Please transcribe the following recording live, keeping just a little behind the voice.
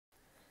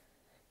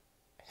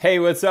Hey,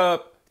 what's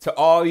up to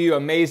all you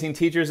amazing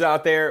teachers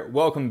out there?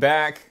 Welcome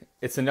back.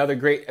 It's another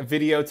great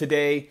video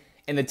today,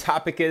 and the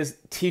topic is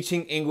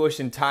teaching English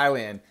in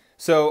Thailand.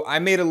 So I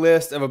made a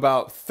list of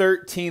about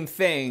 13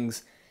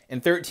 things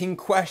and 13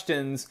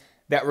 questions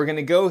that we're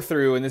gonna go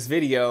through in this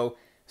video.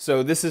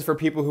 So this is for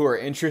people who are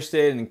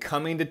interested in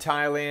coming to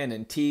Thailand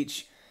and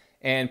teach,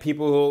 and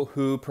people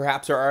who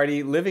perhaps are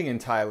already living in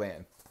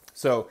Thailand.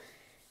 So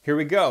here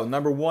we go.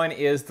 Number one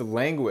is the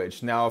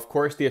language. Now, of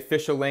course, the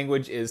official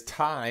language is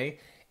Thai.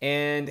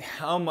 And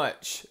how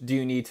much do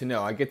you need to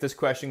know? I get this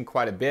question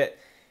quite a bit.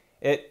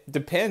 It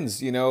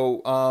depends,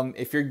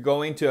 if you're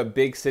going to a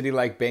big city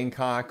like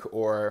Bangkok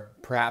or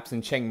perhaps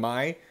in Chiang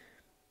Mai,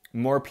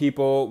 more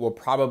people will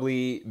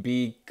probably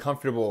be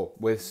comfortable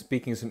with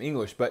speaking some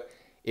English. But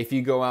if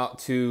you go out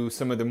to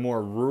some of the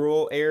more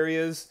rural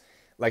areas,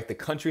 like the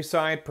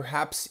countryside,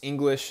 perhaps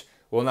English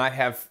will not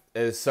have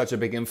as such a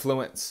big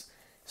influence.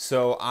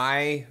 So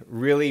I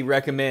really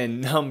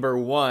recommend number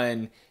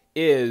one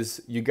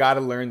is you got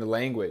to learn the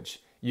language.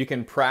 You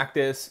can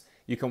practice,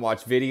 you can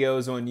watch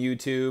videos on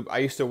YouTube. I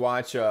used to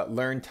watch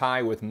Learn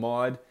Thai with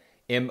Maud,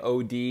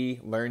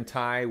 M-O-D, Learn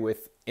Thai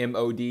with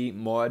M-O-D,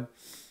 Maud.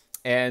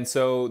 And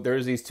so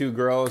there's these two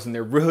girls and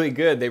they're really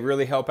good. They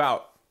really help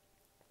out.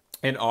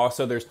 And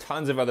also there's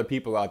tons of other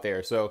people out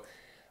there. So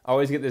I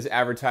always get this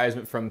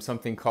advertisement from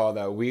something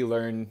called We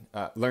Learn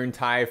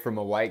Thai from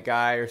a White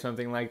Guy or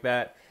something like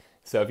that.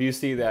 So if you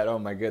see that, oh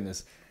my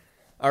goodness.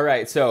 All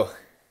right, so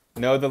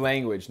know the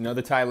language, know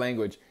the Thai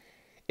language.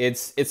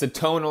 It's a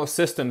tonal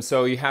system,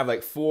 so you have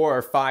like 4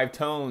 or 5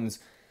 tones.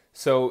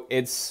 So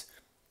it's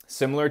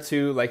similar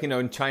to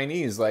in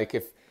Chinese. Like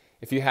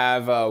if you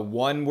have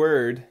one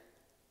word,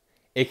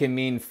 it can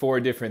mean 4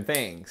 different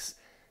things.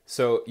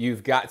 So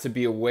you've got to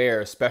be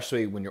aware,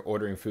 especially when you're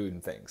ordering food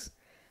and things.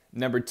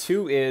 Number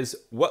 2 is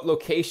what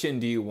location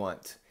do you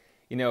want?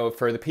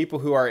 For the people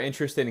who are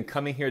interested in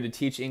coming here to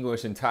teach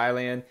English in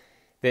Thailand,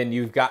 then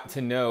you've got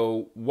to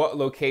know what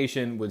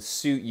location would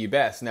suit you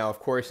best. Now, of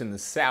course, in the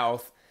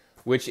south,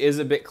 which is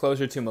a bit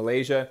closer to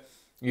Malaysia,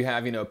 you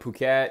have,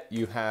 Phuket,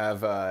 you have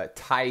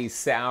Koh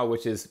Tao,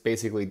 which is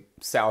basically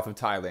south of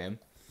Thailand,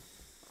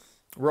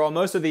 where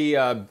most of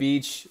the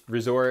beach,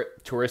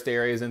 resort, tourist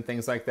areas and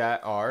things like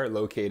that are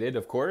located,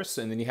 of course.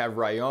 And then you have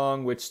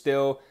Rayong, which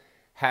still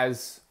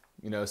has,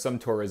 some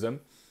tourism.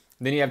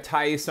 And then you have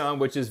Koh Tao,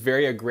 which is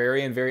very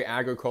agrarian, very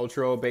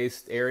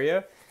agricultural-based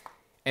area.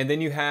 And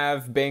then you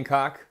have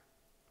Bangkok,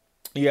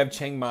 you have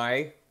Chiang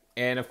Mai,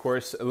 and of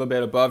course, a little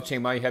bit above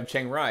Chiang Mai, you have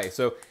Chiang Rai.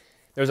 So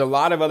there's a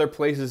lot of other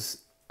places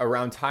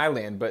around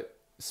Thailand, but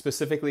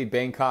specifically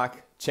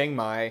Bangkok, Chiang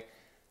Mai,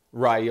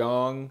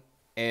 Rayong,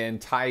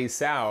 and Koh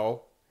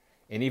Tao,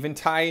 and even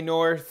Thai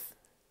North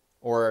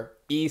or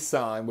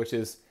Isan, which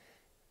is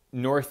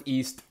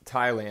northeast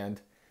Thailand,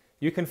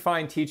 you can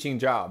find teaching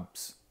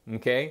jobs,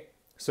 okay?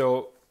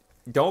 So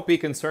don't be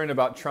concerned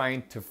about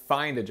trying to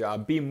find a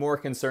job. Be more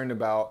concerned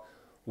about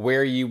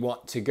where you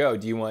want to go.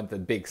 Do you want the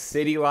big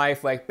city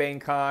life like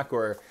Bangkok,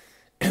 or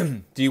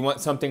do you want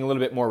something a little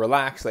bit more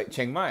relaxed like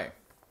Chiang Mai?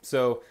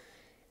 So,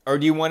 or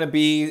do you want to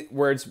be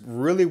where it's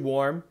really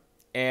warm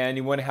and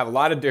you want to have a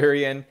lot of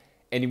durian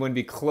and you want to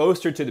be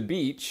closer to the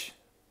beach?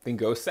 Then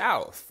go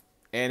south.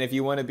 And if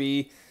you want to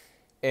be,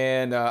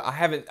 and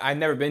I've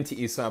never been to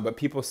Isan, but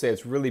people say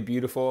it's really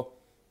beautiful.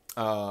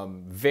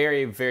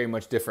 Very, very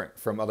much different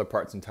from other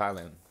parts in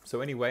Thailand.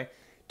 So anyway,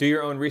 do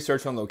your own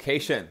research on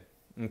location.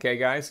 Okay,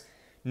 guys?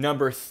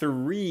 Number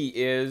 3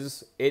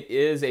 is it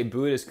is a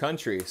Buddhist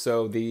country.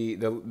 So the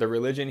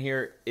religion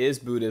here is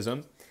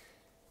Buddhism.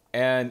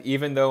 And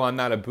even though I'm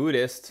not a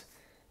Buddhist,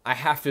 I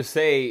have to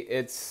say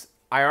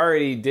I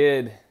already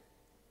did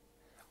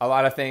a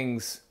lot of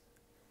things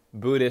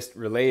Buddhist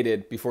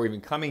related before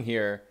even coming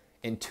here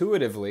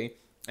intuitively.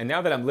 And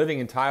now that I'm living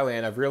in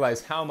Thailand, I've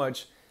realized how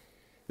much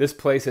this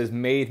place has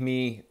made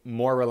me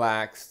more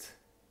relaxed.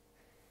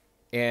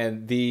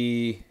 And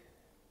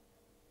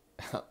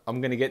I'm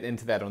going to get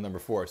into that on number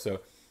 4. So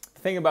the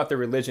thing about the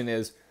religion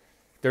is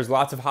there's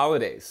lots of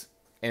holidays.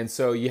 And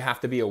so you have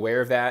to be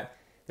aware of that.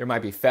 There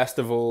might be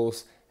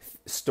festivals,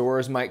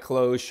 stores might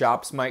close,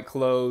 shops might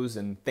close,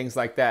 and things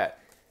like that.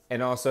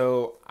 And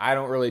also, I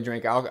don't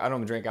drink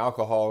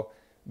alcohol,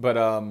 but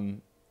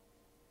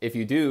if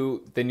you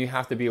do, then you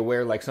have to be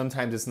aware, like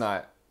sometimes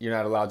you're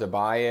not allowed to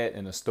buy it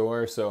in a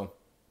store. So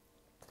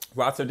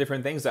lots of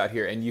different things out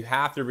here, and you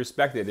have to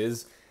respect it.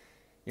 The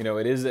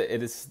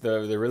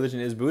religion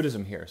is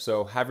Buddhism here,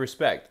 so have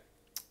respect.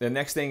 The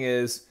next thing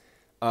is,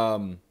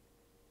 I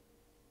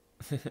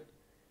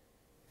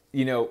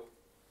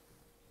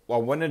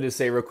wanted to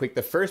say real quick,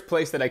 the first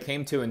place that I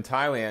came to in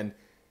Thailand,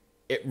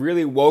 it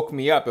really woke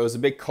me up. It was a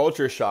big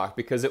culture shock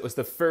because it was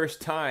the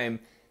first time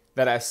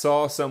that I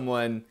saw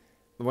one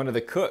of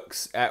the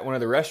cooks at one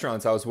of the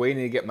restaurants. I was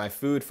waiting to get my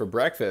food for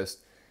breakfast,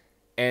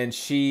 and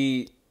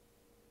she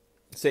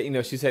said,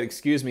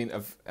 "Excuse me,"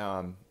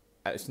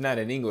 it's not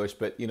in English,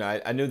 but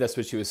I knew that's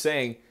what she was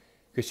saying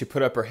because she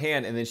put up her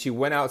hand and then she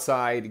went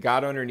outside,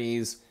 got on her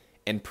knees,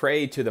 and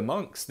prayed to the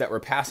monks that were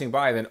passing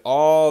by. Then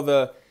all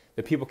the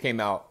people came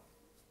out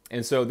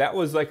And so that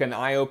was like an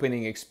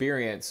eye-opening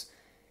experience.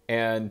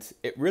 And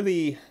it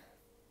really,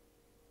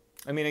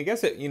 I mean, I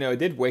guess it, it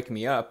did wake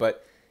me up,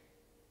 but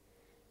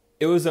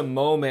it was a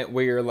moment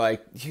where you're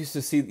like, you used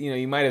to see,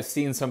 you might have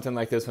seen something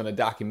like this on a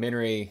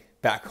documentary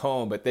back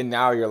home, but then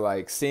now you're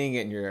like seeing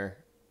it and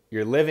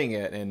you're living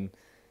it. And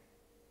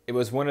it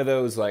was one of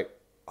those like,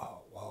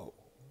 oh, whoa,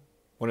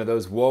 one of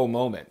those whoa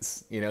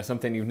moments,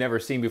 something you've never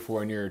seen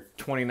before and you're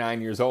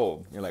 29 years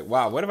old. You're like,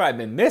 wow, what have I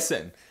been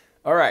missing?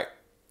 All right.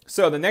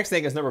 So the next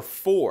thing is number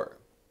 4.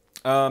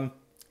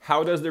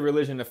 How does the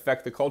religion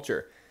affect the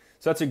culture?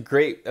 So that's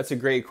a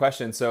great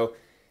question. So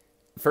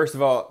first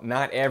of all,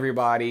 not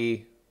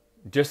everybody,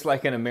 just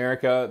like in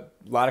America,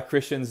 a lot of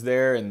Christians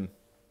there and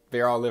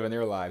they're all living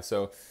their lives.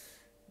 So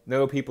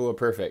no people are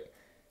perfect.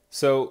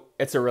 So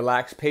it's a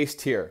relaxed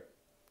paced here.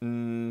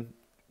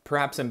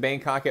 Perhaps in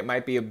Bangkok, it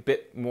might be a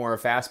bit more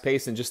fast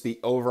paced and just the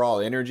overall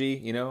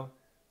energy,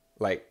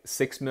 like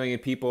 6 million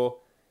people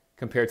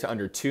compared to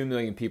under 2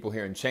 million people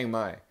here in Chiang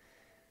Mai.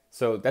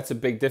 So that's a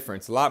big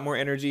difference. A lot more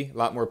energy, a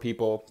lot more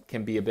people,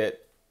 can be a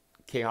bit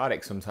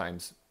chaotic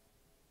sometimes.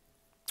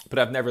 But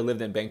I've never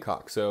lived in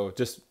Bangkok, so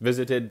just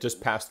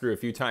passed through a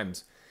few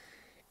times.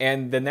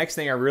 And the next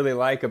thing I really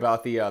like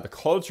about the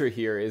culture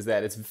here is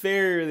that it's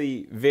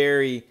very,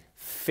 very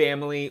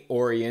family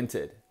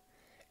oriented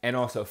and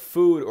also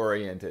food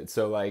oriented.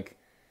 So like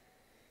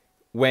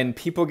when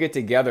people get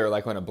together,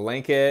 like on a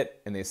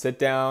blanket and they sit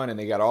down and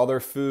they got all their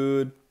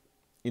food,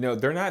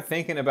 they're not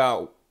thinking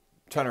about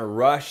trying to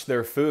rush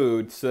their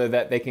food so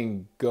that they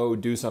can go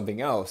do something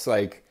else.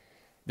 Like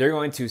they're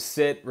going to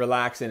sit,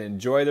 relax, and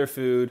enjoy their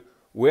food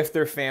with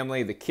their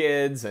family, the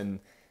kids and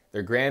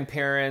their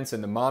grandparents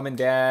and the mom and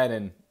dad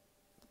and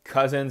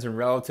cousins and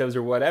relatives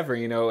or whatever,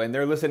 and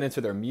they're listening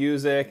to their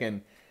music.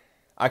 And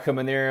I come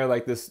in there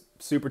like this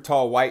super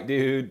tall white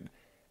dude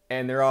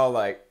and they're all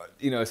like,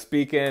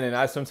 speaking, and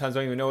I sometimes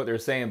don't even know what they're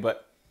saying,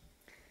 but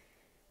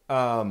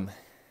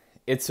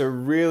it's a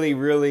really,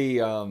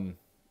 really,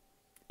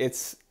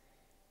 it's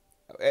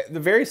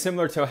very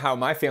similar to how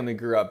my family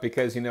grew up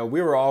because,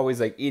 we were always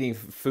like eating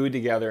food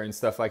together and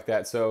stuff like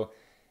that. So,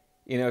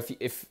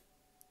 it's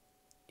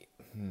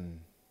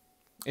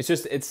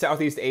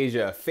Southeast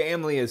Asia.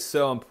 Family is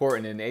so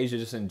important in Asia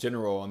just in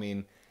general. I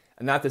mean,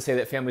 not to say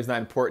that family is not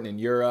important in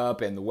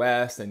Europe and the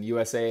West and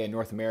USA and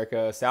North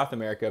America, South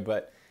America,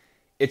 but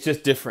it's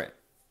just different.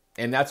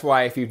 And that's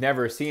why if you've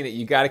never seen it,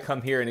 you got to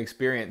come here and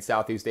experience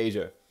Southeast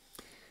Asia.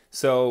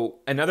 So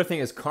another thing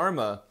is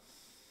karma.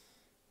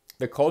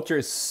 The culture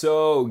is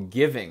so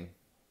giving.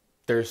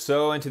 They're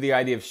so into the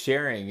idea of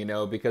sharing,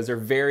 because they're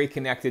very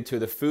connected to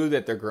the food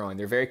that they're growing.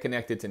 They're very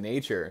connected to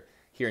nature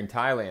here in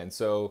Thailand.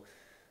 So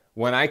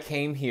when I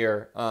came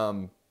here,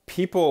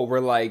 people were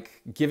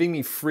like giving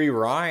me free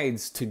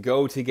rides to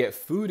go to get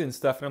food and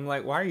stuff. And I'm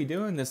like, why are you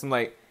doing this? I'm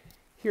like,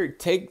 here,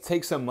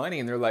 take some money.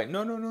 And they're like,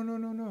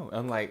 no.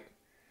 I'm like,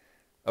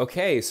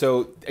 okay.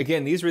 So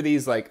again, these were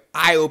these like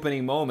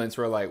eye-opening moments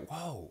where like,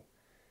 whoa,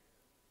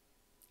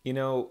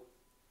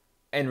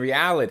 and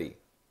reality,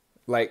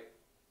 like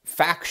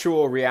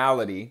factual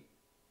reality.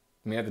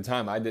 I mean, at the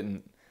time I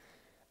didn't,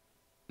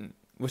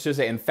 let's just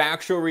say in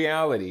factual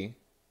reality,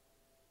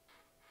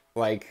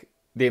 like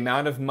the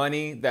amount of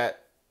money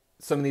that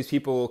some of these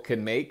people could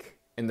make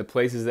in the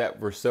places that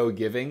were so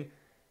giving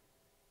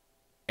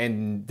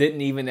and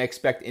didn't even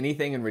expect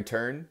anything in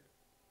return.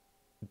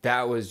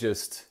 That was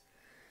just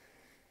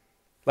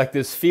like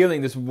this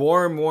feeling, this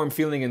warm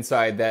feeling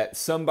inside that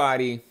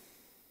somebody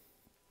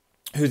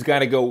who's got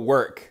to go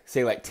work,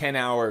 say like 10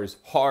 hours,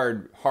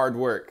 hard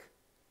work,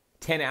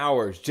 10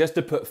 hours just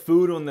to put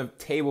food on the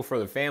table for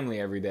the family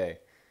every day.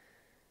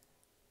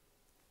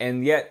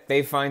 And yet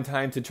they find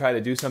time to try to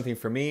do something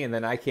for me, and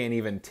then I can't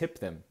even tip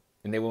them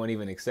and they won't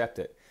even accept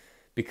it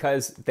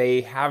because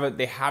they have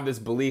this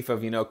belief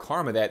of,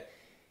 karma. That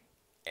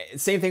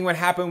same thing would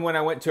happen when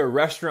I went to a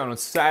restaurant on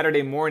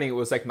Saturday morning. It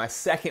was like my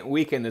second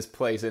week in this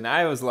place. And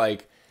I was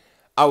like,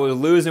 I was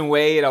losing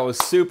weight. I was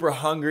super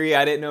hungry.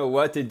 I didn't know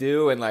what to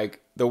do. And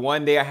like the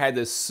one day I had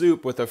this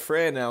soup with a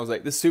friend and I was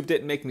like, this soup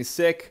didn't make me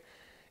sick.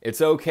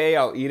 It's okay.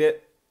 I'll eat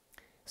it.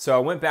 So I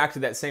went back to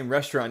that same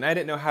restaurant and I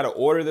didn't know how to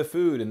order the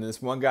food. And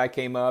this one guy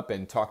came up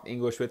and talked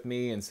English with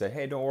me and said,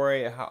 hey, don't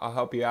worry. I'll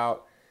help you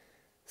out.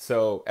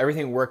 So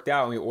everything worked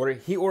out.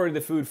 And he ordered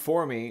the food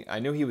for me. I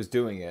knew he was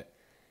doing it.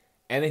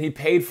 And then he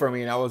paid for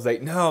me and I was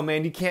like, no,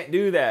 man, you can't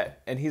do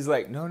that. And he's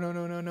like, no.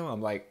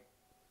 I'm like,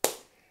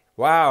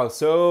 wow.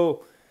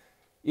 So,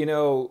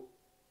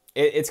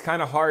 it's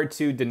kind of hard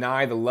to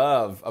deny the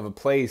love of a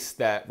place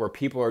where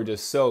people are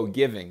just so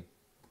giving.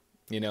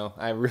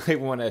 I really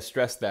want to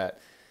stress that.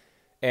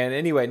 And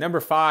anyway,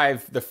 number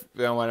 5,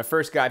 when I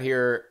first got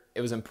here,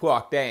 it was in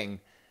Puoc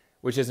Dang,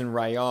 which is in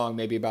Rayong,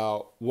 maybe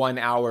about 1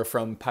 hour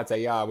from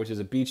Pattaya, which is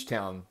a beach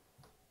town.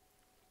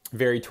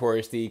 Very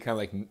touristy, kind of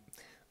like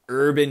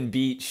urban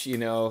beach,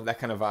 that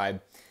kind of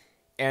vibe.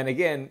 And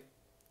again,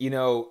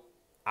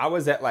 I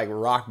was at like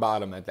rock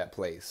bottom at that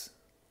place.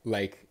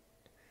 Like,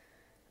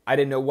 I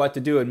didn't know what to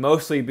do, and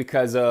mostly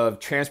because of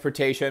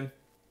transportation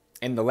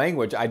and the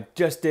language. I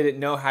just didn't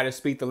know how to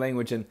speak the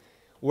language. And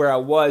where I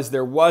was,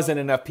 there wasn't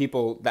enough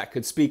people that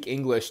could speak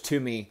English to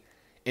me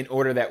in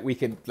order that we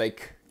could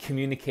like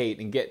communicate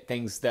and get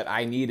things that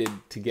I needed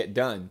to get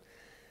done.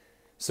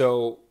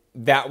 So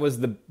that was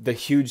the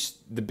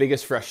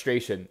biggest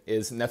frustration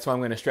is, and that's why I'm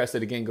going to stress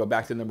it again, go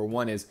back to number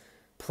one is,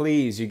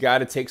 please, you got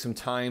to take some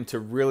time to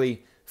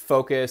really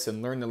focus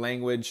and learn the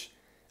language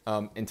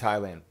in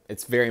Thailand.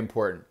 It's very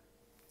important.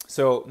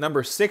 So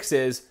number 6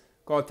 is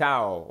Koh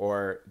Tao,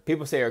 or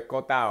people say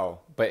Koh Tao,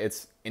 but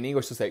it's in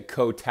English it's like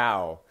Koh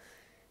Tao.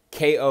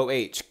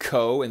 K-O-H,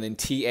 Koh, and then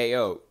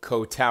T-A-O,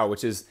 Koh Tao,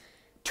 which is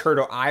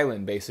Turtle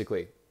Island,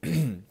 basically.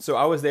 So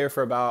I was there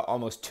for about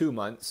almost 2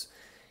 months,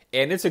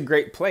 and it's a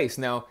great place.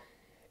 Now,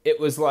 it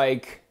was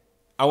like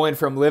I went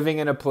from living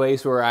in a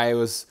place where I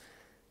was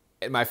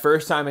my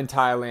first time in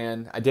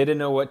Thailand, I didn't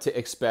know what to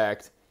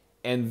expect,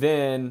 and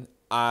then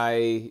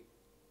I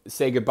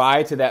say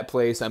goodbye to that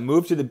place. I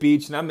moved to the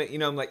beach, and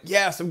I'm like,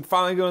 yes, I'm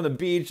finally going to the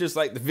beach, just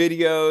like the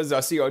videos I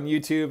see on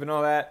YouTube and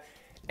all that.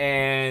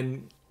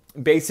 And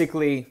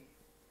basically,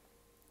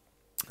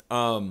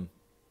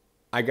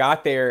 I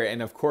got there,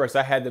 and of course,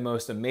 I had the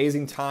most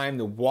amazing time.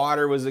 The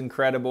water was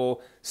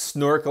incredible,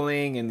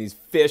 snorkeling, and these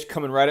fish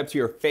coming right up to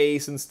your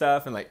face and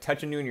stuff, and like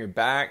touching you in your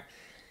back,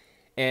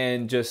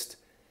 and just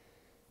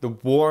the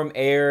warm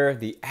air,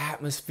 the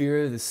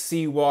atmosphere, the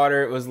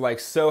seawater. It was like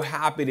so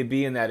happy to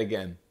be in that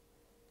again.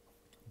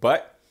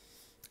 But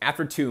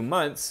after 2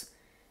 months,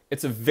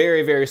 it's a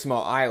very, very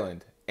small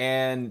island.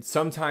 And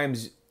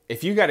sometimes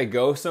if you got to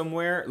go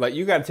somewhere, like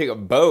you got to take a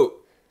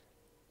boat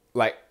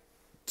like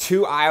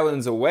 2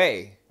 islands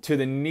away to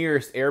the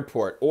nearest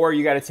airport, or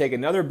you got to take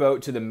another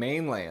boat to the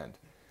mainland.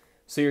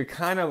 So you're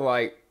kind of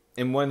like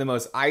in one of the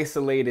most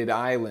isolated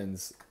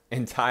islands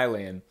in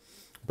Thailand.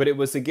 But it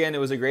was a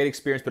great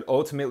experience, but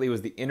ultimately it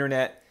was the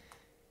internet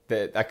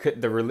that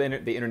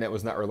the internet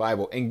was not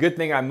reliable. And good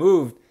thing I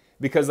moved,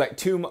 because like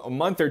a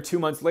month or 2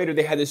 months later,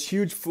 they had this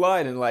huge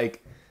flood, and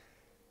like,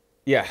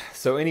 yeah.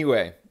 So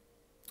anyway,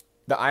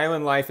 the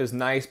island life is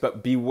nice,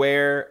 but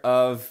beware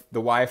of the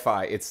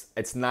Wi-Fi.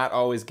 It's not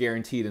always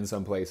guaranteed in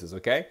some places,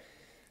 okay?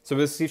 So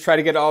let's try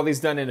to get all these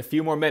done in a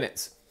few more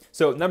minutes.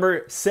 So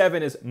number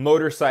 7 is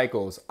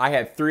motorcycles. I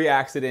had 3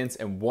 accidents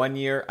in 1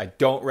 year. I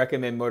don't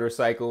recommend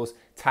motorcycles.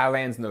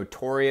 Thailand's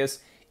notorious.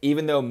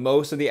 Even though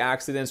most of the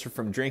accidents are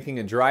from drinking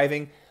and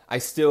driving, I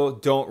still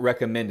don't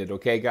recommend it,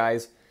 okay,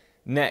 guys?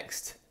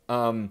 Next,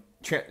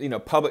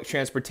 public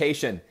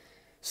transportation.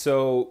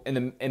 So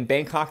in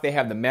Bangkok, they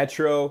have the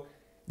metro.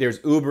 There's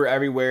Uber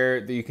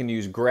everywhere that you can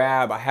use.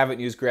 Grab. I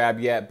haven't used Grab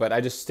yet, but I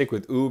just stick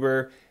with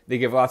Uber. They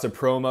give lots of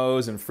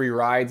promos and free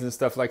rides and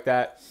stuff like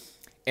that.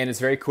 And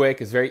it's very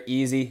quick, it's very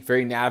easy,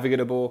 very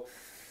navigable.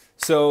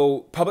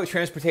 So public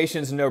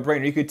transportation is a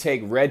no-brainer. You could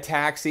take red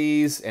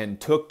taxis and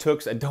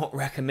tuk-tuks. I don't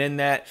recommend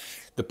that.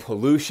 The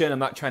pollution, I'm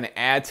not trying to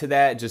add to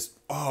that. Just,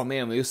 oh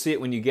man, you'll see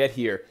it when you get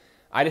here.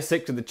 I just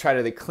stick to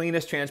the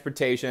cleanest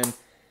transportation,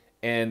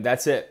 and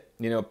that's it.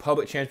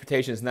 Public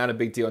transportation is not a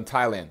big deal in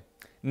Thailand.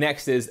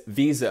 Next is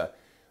visa.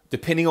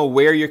 Depending on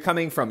where you're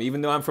coming from,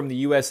 even though I'm from the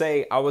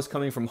USA, I was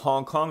coming from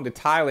Hong Kong to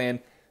Thailand,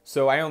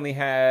 so I only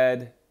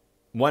had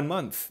 1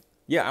 month.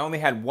 Yeah, I only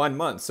had 1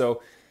 month.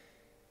 So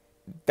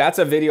that's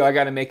a video I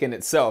got to make in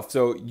itself.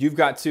 So you've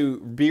got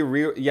to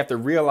you have to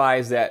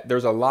realize that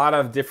there's a lot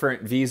of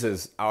different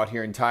visas out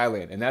here in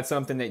Thailand, and that's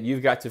something that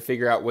you've got to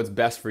figure out what's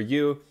best for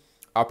you.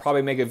 I'll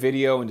probably make a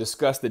video and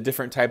discuss the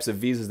different types of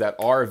visas that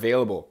are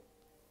available.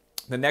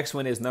 The next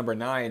one is number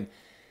 9,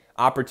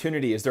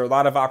 opportunity. Is there a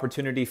lot of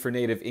opportunity for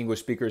native English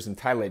speakers in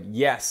Thailand?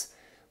 Yes,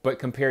 but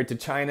compared to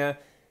China,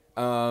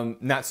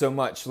 not so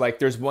much. Like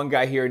there's one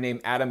guy here named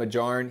Adam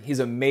Ajarn. He's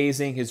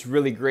amazing. He's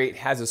really great.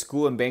 Has a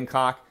school in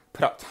Bangkok.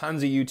 Put out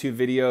tons of YouTube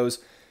videos.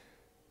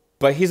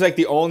 But he's like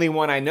the only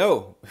one I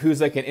know who's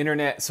like an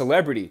internet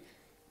celebrity.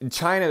 In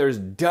China, there's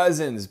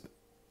dozens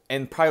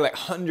and probably like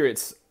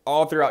hundreds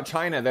all throughout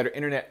China that are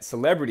internet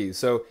celebrities.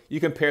 So you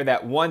compare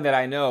that one that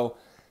I know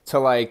to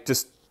like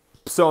just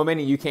so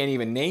many you can't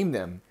even name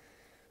them.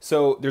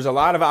 So there's a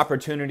lot of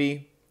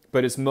opportunity,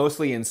 but it's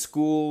mostly in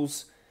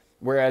schools.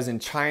 Whereas in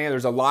China,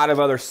 there's a lot of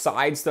other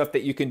side stuff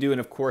that you can do.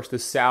 And of course, the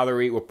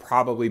salary will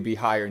probably be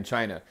higher in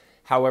China.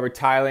 However,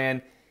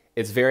 Thailand,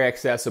 it's very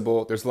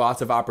accessible. There's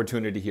lots of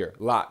opportunity here,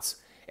 lots.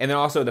 And then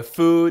also the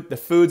food. The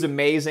food's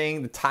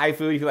amazing. The Thai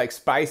food, if you like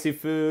spicy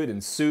food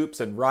and soups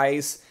and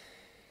rice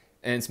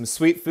and some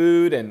sweet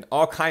food and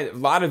all kinds, a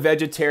lot of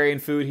vegetarian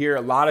food here,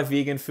 a lot of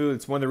vegan food.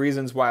 It's one of the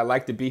reasons why I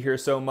like to be here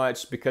so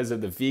much, because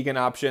of the vegan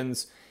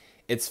options.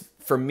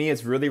 For me,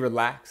 it's really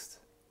relaxed.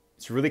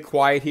 It's really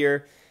quiet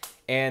here.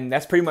 And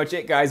that's pretty much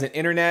it, guys. And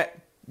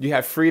internet, you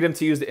have freedom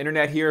to use the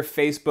internet here.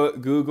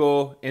 Facebook,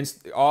 Google,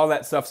 all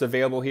that stuff's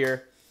available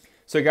here.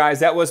 So guys,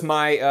 that was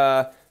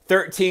my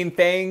 13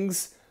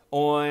 things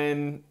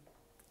on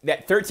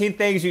that 13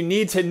 things you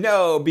need to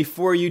know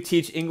before you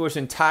teach English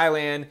in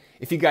Thailand.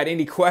 If you got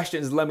any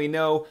questions, let me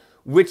know.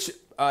 Which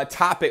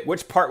topic,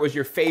 which part was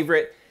your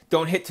favorite?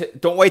 Don't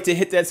wait to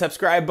hit that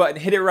subscribe button.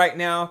 Hit it right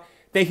now.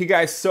 Thank you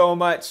guys so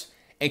much.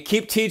 And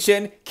keep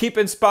teaching, keep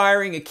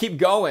inspiring, and keep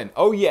going.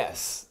 Oh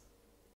yes.